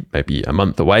will be maybe a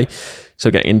month away.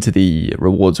 So getting into the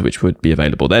rewards, which would be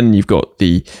available then, you've got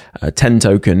the 10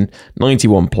 token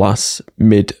 91 plus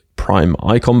mid prime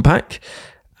icon pack.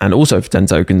 And also for 10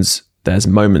 tokens, there's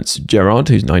Moments Gerrard,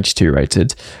 who's 92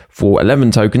 rated. For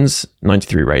 11 tokens,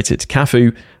 93 rated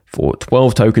Cafu. For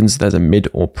 12 tokens, there's a mid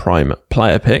or prime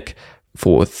player pick.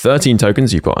 For 13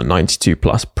 tokens, you've got a 92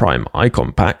 plus prime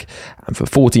icon pack. And for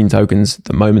 14 tokens,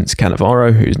 the Moments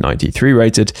Cannavaro, who's 93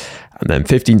 rated. And then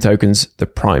 15 tokens, the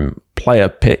prime player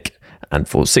pick. And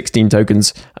for 16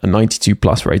 tokens, a 92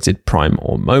 plus rated prime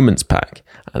or Moments pack.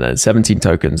 And then 17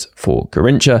 tokens for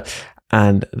Garrincha.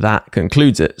 And that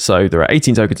concludes it. So there are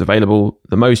 18 tokens available.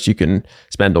 The most you can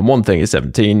spend on one thing is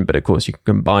 17, but of course you can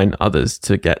combine others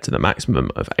to get to the maximum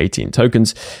of 18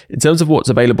 tokens. In terms of what's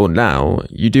available now,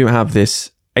 you do have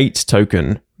this 8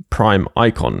 token prime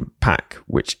icon pack,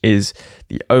 which is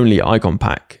the only icon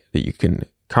pack that you can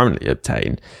currently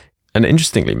obtain. And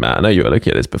interestingly, Matt, I know you were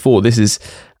looking at this before, this is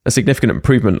a significant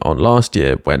improvement on last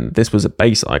year when this was a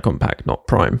base icon pack, not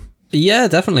prime. Yeah,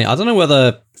 definitely. I don't know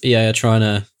whether EA are trying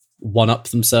to one-up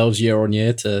themselves year on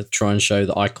year to try and show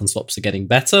that icon swaps are getting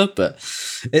better, but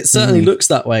it certainly looks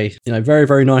that way. You know, very,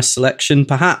 very nice selection.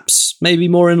 Perhaps maybe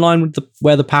more in line with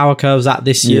where the power curve's at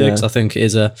this year, because I think it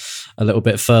is a little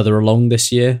bit further along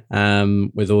this year,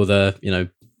 with all the, you know,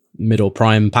 middle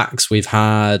prime packs we've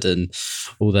had and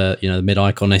all the, you know, the mid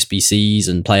icon SBCs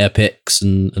and player picks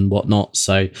and whatnot.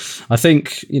 So I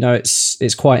think, you know,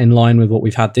 it's quite in line with what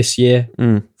we've had this year.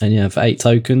 And yeah, for 8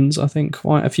 tokens, I think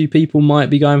quite a few people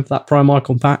might be going for that prime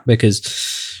icon pack because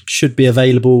should be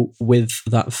available with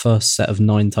that first set of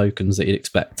 9 tokens that you'd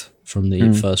expect from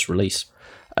the first release.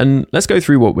 And let's go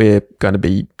through what we're going to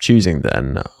be choosing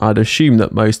then. I'd assume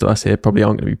that most of us here probably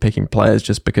aren't going to be picking players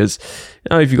just because, you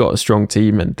know, if you've got a strong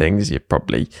team and things, you're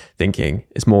probably thinking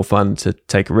it's more fun to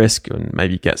take a risk and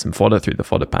maybe get some fodder through the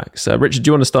fodder packs. Richard, do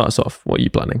you want to start us off? What are you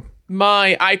planning?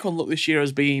 My icon look this year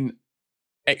has been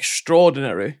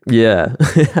extraordinary. Yeah,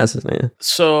 it has, hasn't it?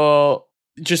 So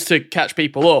just to catch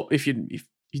people up, if you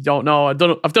don't know, I've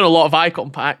done a lot of icon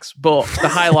packs, but the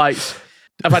highlights,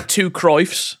 I've had 2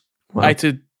 Cruyffs. Wow. I had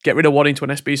to get rid of one into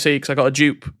an SBC because I got a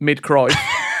dupe mid-Cruyff,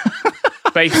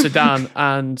 base Zidane,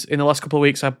 and in the last couple of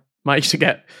weeks I managed to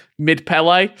get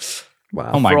mid-Pele.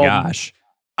 Wow. Oh my gosh.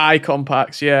 Icon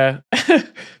packs, yeah.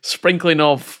 Sprinkling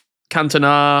of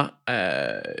Cantona,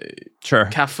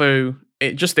 Cafu,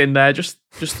 just in there, just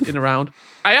in around.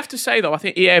 I have to say though, I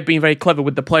think EA have been very clever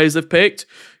with the players they've picked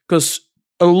because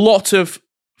a lot of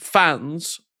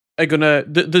fans are gonna,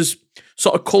 there's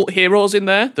sort of cult heroes in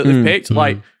there that they've picked,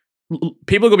 like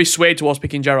people are going to be swayed towards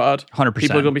picking Gerrard. 100%.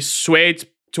 People are going to be swayed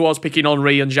towards picking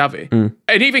Henry and Xavi.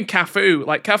 And even Cafu,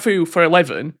 like Cafu for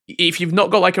 11, if you've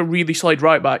not got like a really solid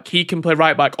right back, he can play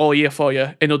right back all year for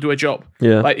you and he'll do a job.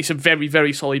 Yeah. Like it's a very,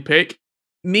 very solid pick.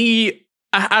 Me,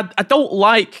 I don't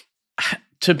like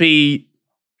to be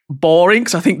boring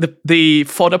because I think the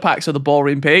fodder packs are the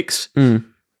boring picks.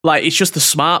 Like it's just the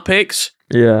smart picks.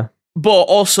 Yeah. But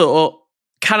also,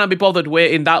 can I be bothered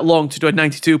waiting that long to do a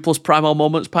 92 plus Primal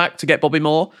Moments pack to get Bobby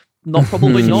Moore?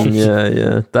 Probably not.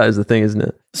 Yeah. That is the thing, isn't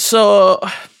it? So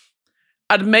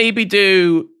I'd maybe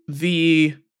do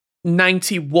the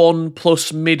 91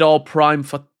 plus mid or prime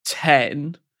for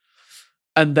 10,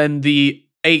 and then the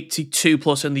 82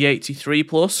 plus and the 83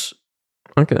 plus.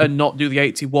 Okay. And not do the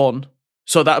 81.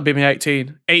 So that would be my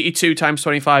 18. 82 times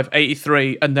 25,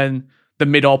 83, and then the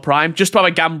mid or prime, just to have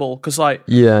a gamble, because like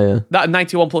that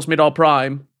 91 plus mid or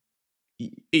prime,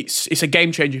 it's a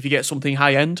game changer if you get something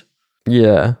high end.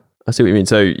 Yeah, I see what you mean.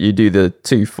 So you do the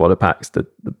 2 fodder packs, the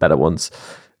better ones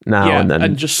now, Yeah, and then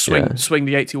and just swing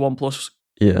the 81 plus.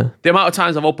 Yeah. The amount of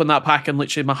times I've opened that pack and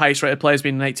literally my highest rated player's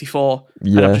been an 84, and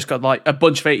Yeah. I've just got like a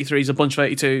bunch of 83s, a bunch of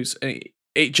 82s. And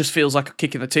it just feels like a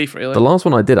kick in the teeth, really. The last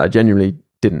one I did, I genuinely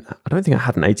didn't. I don't think I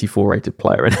had an 84 rated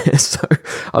player in it, so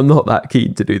I'm not that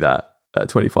keen to do that at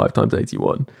 25 times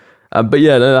 81. But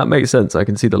yeah, no, that makes sense. I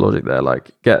can see the logic there.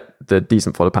 Like, get the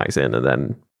decent fodder packs in, and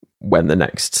then when the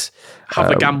next have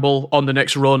the gamble on the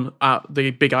next run at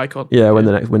the big icon. Yeah, when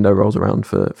the next window rolls around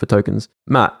for tokens.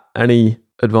 Matt, any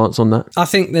advance on that? I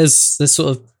think there's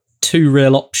sort of 2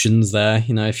 real options there.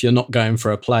 You know, if you're not going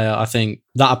for a player, I think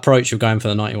that approach of going for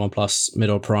the 91 plus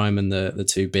middle prime and the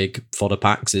 2 big fodder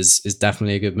packs is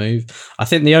definitely a good move. I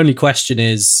think the only question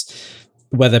is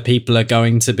whether people are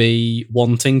going to be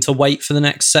wanting to wait for the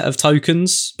next set of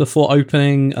tokens before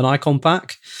opening an icon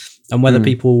pack, and whether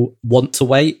people want to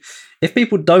wait. If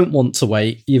people don't want to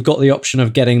wait, you've got the option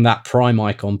of getting that prime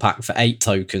icon pack for 8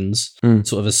 tokens,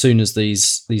 sort of as soon as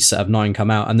these set of 9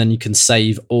 come out, and then you can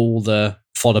save all the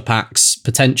fodder packs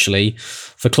potentially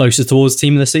for closer towards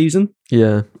team of the season.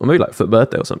 Yeah, or maybe like Foot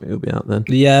Birthday or something will be out then.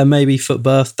 Yeah, maybe Foot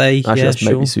Birthday. Actually, that's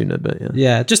sure. maybe sooner, but yeah.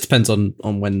 Yeah, it just depends on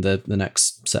when the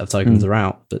next set of tokens are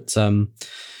out. But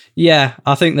yeah,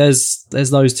 I think there's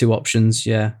those 2 options.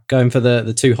 Yeah, going for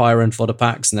the 2 higher end fodder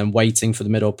packs and then waiting for the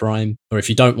middle prime. Or if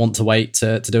you don't want to wait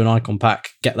to do an icon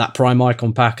pack, get that prime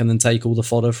icon pack and then take all the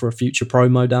fodder for a future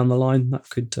promo down the line. That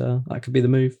could be the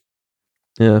move.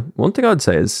 Yeah, one thing I'd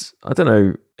say is, I don't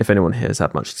know if anyone here has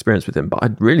had much experience with him, but I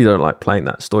really don't like playing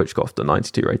that Stoichkov, the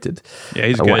 92 rated. Yeah,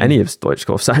 he's or good. any of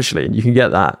Stoichkov's actually, and you can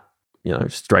get that,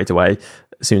 straight away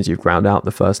as soon as you've ground out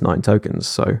the first 9 tokens.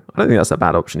 So I don't think that's a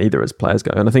bad option either as players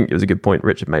go. And I think it was a good point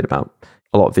Richard made about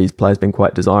a lot of these players being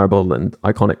quite desirable and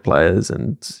iconic players,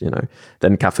 and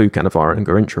then Cafu, Cannavaro, and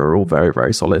Garincha are all very,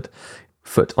 very solid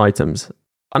foot items.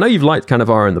 I know you've liked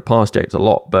Cannavaro in the past, James, a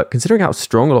lot, but considering how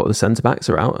strong a lot of the centre backs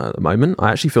are out at the moment,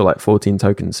 I actually feel like 14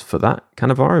 tokens for that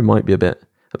Cannavaro might be a bit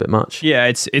much. Yeah,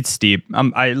 it's steep.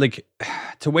 I like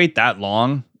to wait that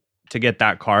long to get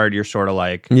that card. You're sort of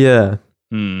like, yeah,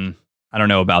 I don't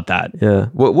know about that. Yeah,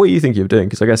 what are you thinking of doing?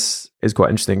 Because I guess it's quite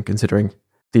interesting considering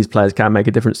these players can make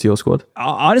a difference to your squad.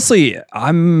 Honestly,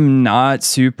 I'm not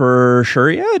super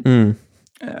sure yet.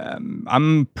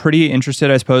 I'm pretty interested,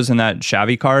 I suppose, in that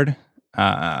Xavi card.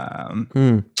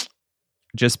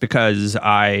 Just because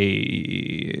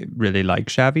I really like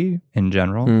Xavi in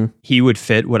general. He would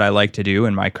fit what I like to do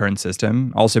in my current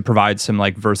system. Also provides some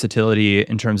like versatility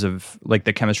in terms of like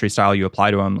the chemistry style you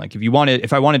apply to him. Like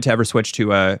if I wanted to ever switch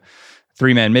to a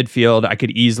 3-man midfield, I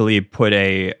could easily put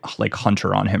a like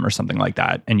Hunter on him or something like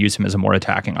that and use him as a more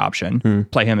attacking option.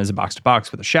 Play him as a box to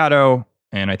box with a shadow,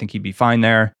 and I think he'd be fine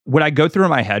there. Would I go through in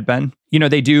my head, Ben?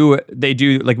 They do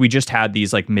like, we just had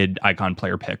these like mid icon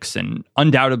player picks, and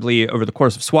undoubtedly over the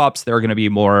course of swaps, there are going to be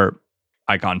more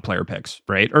icon player picks,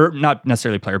 right? Or not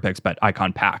necessarily player picks, but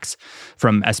icon packs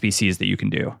from SBCs that you can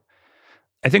do.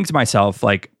 I think to myself,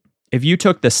 like, if you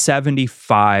took the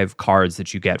 75 cards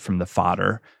that you get from the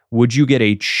fodder, would you get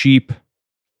a cheap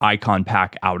icon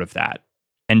pack out of that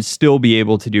and still be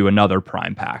able to do another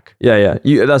prime pack? Yeah.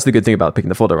 That's the good thing about picking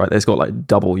the fodder, right? It's got like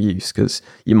double use, because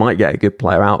you might get a good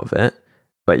player out of it,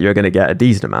 but you're going to get a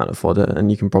decent amount of fodder,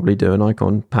 and you can probably do an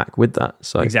icon pack with that.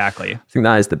 So exactly. I think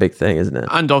that is the big thing, isn't it?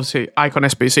 And obviously icon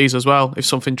SBCs as well. If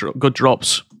something good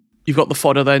drops, you've got the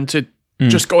fodder then to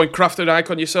just go and craft an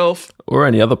icon yourself. Or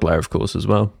any other player, of course, as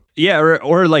well. Yeah,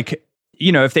 or like,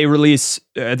 if they release,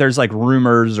 there's like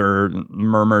rumors or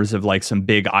murmurs of like some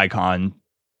big icon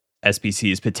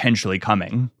SBCs potentially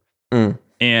coming.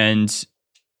 And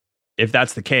if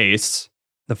that's the case,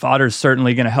 the fodder is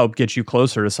certainly going to help get you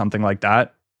closer to something like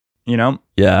that,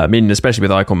 Yeah, I mean, especially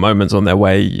with icon moments on their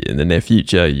way in the near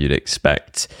future, you'd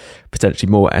expect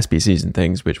potentially more SBCs and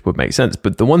things, which would make sense.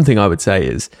 But the one thing I would say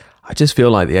is, I just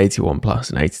feel like the 81 plus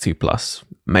and 82 plus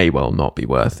may well not be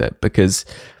worth it, because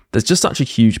there's just such a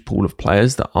huge pool of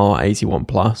players that are 81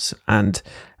 plus and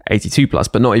 82 plus,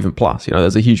 but not even plus.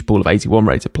 There's a huge pool of 81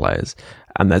 rated players,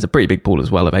 and there's a pretty big pool as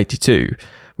well of 82.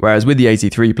 Whereas with the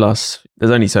 83 plus,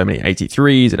 there's only so many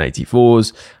 83s and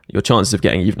 84s. Your chances of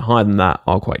getting even higher than that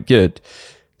are quite good.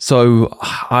 So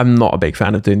I'm not a big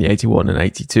fan of doing the 81 and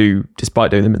 82,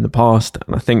 despite doing them in the past.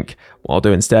 And I think what I'll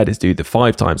do instead is do the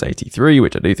 5 times 83,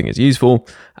 which I do think is useful.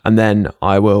 And then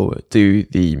I will do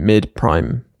the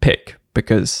mid-prime pick,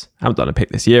 because I haven't done a pick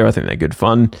this year. I think they're good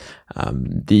fun.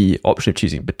 The option of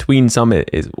choosing between some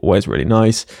is always really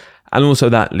nice. And also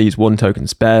that leaves 1 token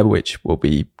spare, which will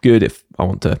be good if I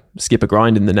want to skip a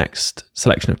grind in the next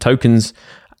selection of tokens.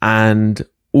 And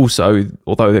also,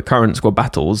 although the current squad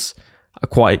battles are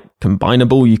quite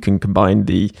combinable. You can combine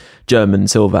the German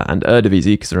Silver and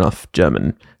Eredivisie because there are enough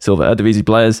German Silver Eredivisie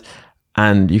players,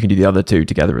 and you can do the other two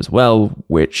together as well,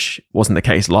 which wasn't the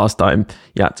case last time.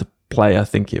 You had to play, I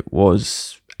think it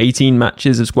was 18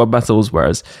 matches of squad battles,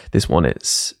 whereas this one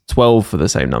it's 12 for the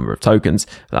same number of tokens.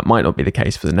 That might not be the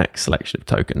case for the next selection of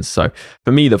tokens. So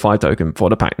for me, the 5 token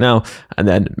fodder pack now, and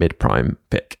then mid-prime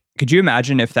pick. Could you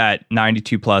imagine if that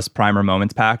 92 plus Primer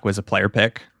Moments pack was a player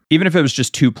pick? Even if it was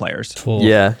just 2 players.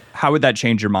 Yeah. How would that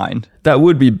change your mind? That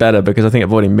would be better because I think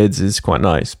avoiding mids is quite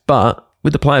nice. But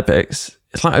with the player picks,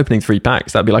 it's like opening 3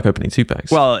 packs. That'd be like opening 2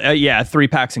 packs. Well, yeah, 3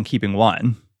 packs and keeping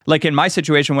 1. Like in my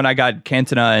situation when I got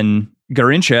Cantona and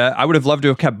Garrincha, I would have loved to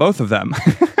have kept both of them.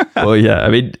 Well, yeah. I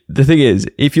mean, the thing is,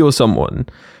 if you're someone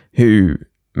who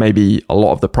maybe a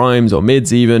lot of the primes or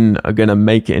mids even are going to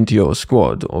make it into your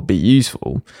squad or be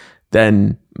useful,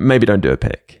 then maybe don't do a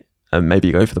pick. And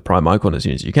maybe go for the prime icon as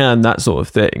soon as you can, that sort of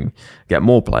thing. Get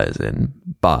more players in.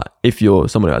 But if you're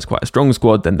someone who has quite a strong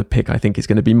squad, then the pick, I think, is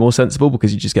going to be more sensible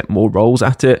because you just get more rolls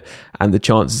at it. And the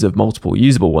chances of multiple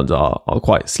usable ones are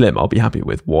quite slim. I'll be happy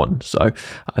with 1. So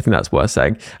I think that's worth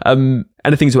saying.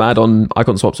 Anything to add on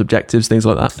icon swaps, objectives, things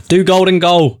like that? Do golden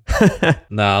goal.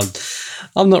 No,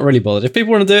 I'm not really bothered. If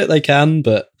people want to do it, they can.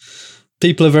 But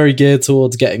people are very geared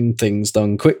towards getting things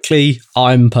done quickly.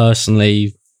 I'm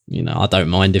personally... I don't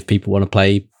mind if people want to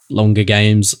play longer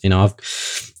games.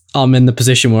 I'm in the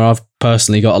position where I've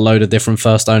personally got a load of different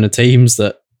first owner teams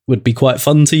that would be quite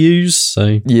fun to use.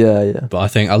 So yeah. But I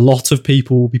think a lot of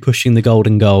people will be pushing the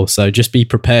golden goal. So just be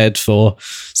prepared for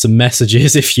some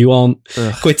messages if you aren't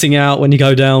quitting out when you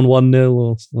go down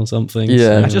 1-0 or something.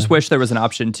 Yeah. So, I just wish there was an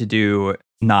option to do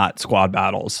not squad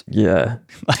battles. Yeah.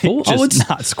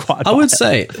 Not squad I would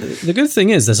say the good thing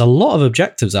is there's a lot of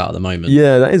objectives out at the moment.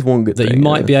 Yeah, that is one good thing. That you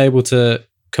might be able to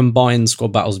combine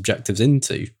squad battles objectives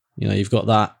into. You've got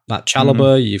that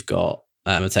Chalobah, you've got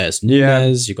Mateus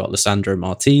Nunes, you've got Lissandro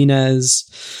Martinez.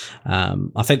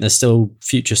 I think there's still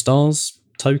Future Stars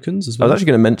tokens as well. I was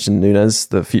actually going to mention Nunes,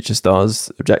 the Future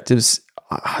Stars objectives.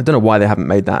 I don't know why they haven't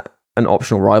made that an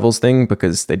optional rivals thing,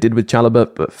 because they did with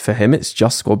Chalobah, but for him it's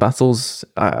just squad battles.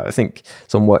 I think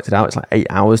someone worked it out, it's like 8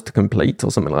 hours to complete or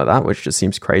something like that, which just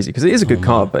seems crazy because it is a good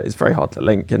card, but it's very hard to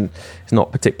link and it's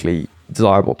not particularly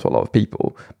desirable to a lot of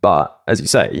people. But as you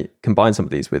say, combine some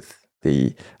of these with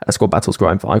the squad battles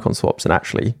grind for icon swaps, and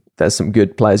actually there's some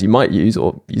good players you might use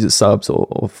or use as subs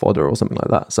or fodder or something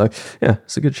like that. So yeah,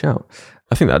 it's a good shout.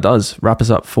 I think that does wrap us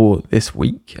up for this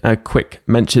week. A quick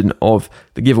mention of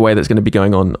the giveaway that's going to be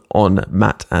going on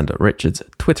Matt and Richard's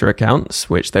Twitter accounts,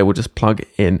 which they will just plug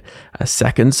in a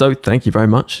second. So thank you very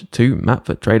much to Matt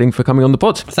for Trading for coming on the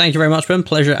pod. Thank you very much, Ben.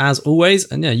 Pleasure as always.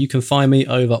 And yeah, you can find me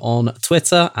over on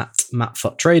Twitter at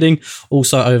MattFootTrading.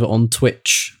 Also over on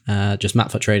Twitch, just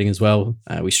MattFootTrading as well.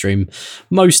 We stream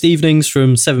most evenings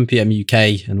from 7 p.m.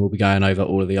 UK, and we'll be going over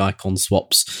all of the icon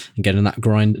swaps and getting that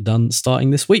grind done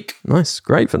starting this week. Nice.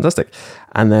 Great, fantastic.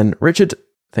 And then Richard,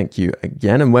 thank you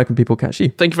again. And where can people catch you?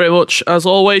 Thank you very much. As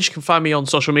always, you can find me on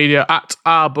social media at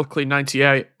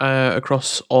rbuckley98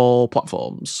 across all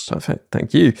platforms. Perfect.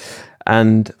 Thank you.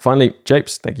 And finally,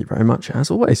 Japes, thank you very much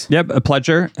as always. Yep, a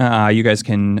pleasure. You guys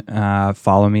can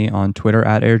follow me on Twitter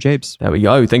at AirJapes. There we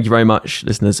go. Thank you very much,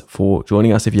 listeners, for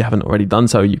joining us. If you haven't already done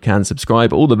so, you can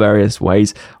subscribe all the various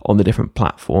ways on the different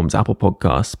platforms, Apple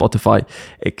Podcasts, Spotify,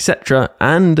 etc.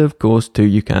 And of course, too,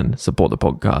 you can support the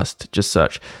podcast. Just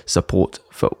search Support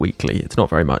Foot Weekly. It's not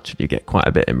very much. You get quite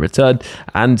a bit in return.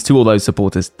 And to all those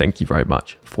supporters, thank you very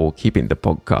much for keeping the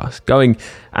podcast going.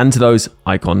 And to those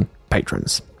icon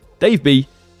patrons, Dave B,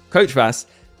 Coach Vass,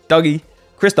 Dougie,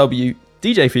 Chris W,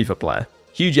 DJ FIFA Player,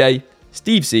 Hugh J,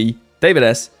 Steve C, David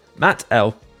S, Matt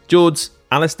L, George,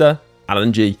 Alistair,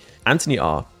 Alan G, Anthony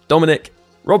R, Dominic,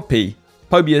 Rob P,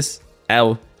 Pobius,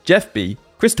 L, Jeff B,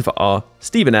 Christopher R,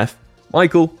 Stephen F,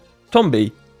 Michael, Tom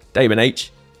B, Damon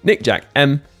H, Nick Jack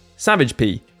M, Savage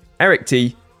P, Eric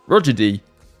T, Roger D,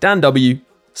 Dan W,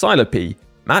 Siler P,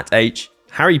 Matt H,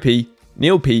 Harry P,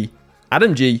 Neil P,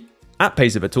 Adam G, at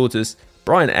Pace of a Tortoise,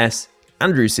 Brian S,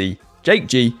 Andrew C, Jake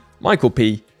G, Michael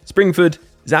P, Springford,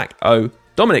 Zach O,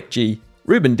 Dominic G,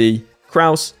 Ruben D,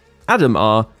 Kraus, Adam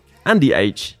R, Andy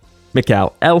H,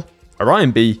 Mikhail L,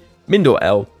 Orion B, Mindor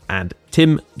L, and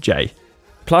Tim J.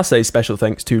 Plus a special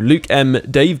thanks to Luke M,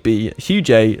 Dave B, Hugh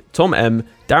J, Tom M,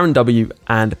 Darren W,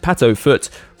 and Pato Foot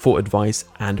for advice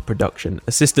and production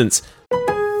assistance.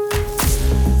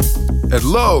 At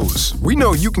Lowe's, we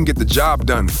know you can get the job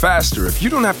done faster if you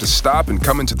don't have to stop and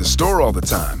come into the store all the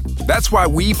time. That's why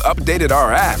we've updated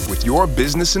our app with your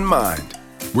business in mind.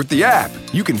 With the app,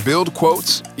 you can build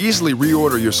quotes, easily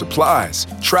reorder your supplies,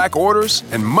 track orders,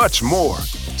 and much more.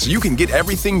 so you can get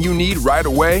everything you need right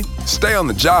away, stay on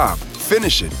the job,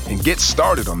 finish it, and get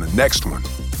started on the next one.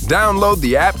 Download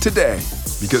the app today,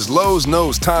 because Lowe's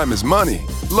knows time is money.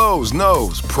 Lowe's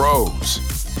knows pros.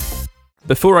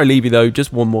 Before I leave you though,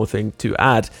 just one more thing to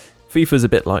add. FIFA's a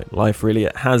bit like life really.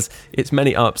 It has its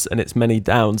many ups and its many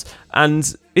downs.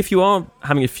 And if you are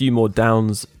having a few more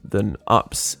downs than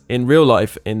ups in real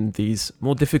life in these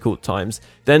more difficult times,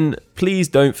 then please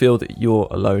don't feel that you're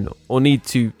alone or need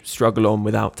to struggle on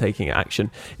without taking action.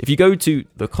 If you go to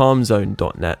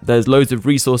thecalmzone.net, there's loads of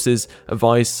resources,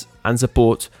 advice and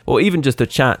support, or even just a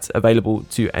chat available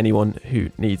to anyone who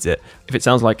needs it. If it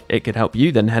sounds like it could help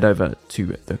you, then head over to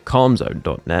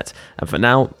thecalmzone.net. And for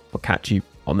now, I'll catch you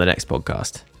on the next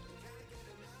podcast.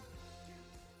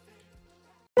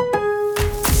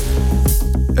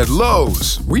 At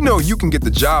Lowe's, we know you can get the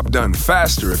job done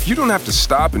faster if you don't have to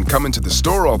stop and come into the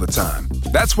store all the time.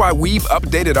 That's why we've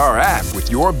updated our app with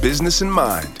your business in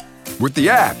mind. With the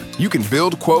app, you can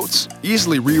build quotes,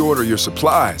 easily reorder your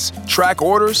supplies, track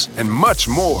orders, and much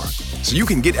more. So you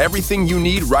can get everything you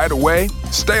need right away,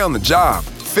 stay on the job,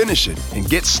 finish it, and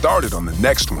get started on the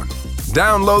next one.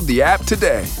 Download the app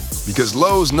today, because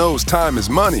Lowe's knows time is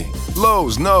money.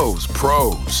 Lowe's knows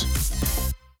pros.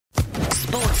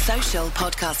 Sports Social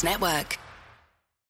Podcast Network.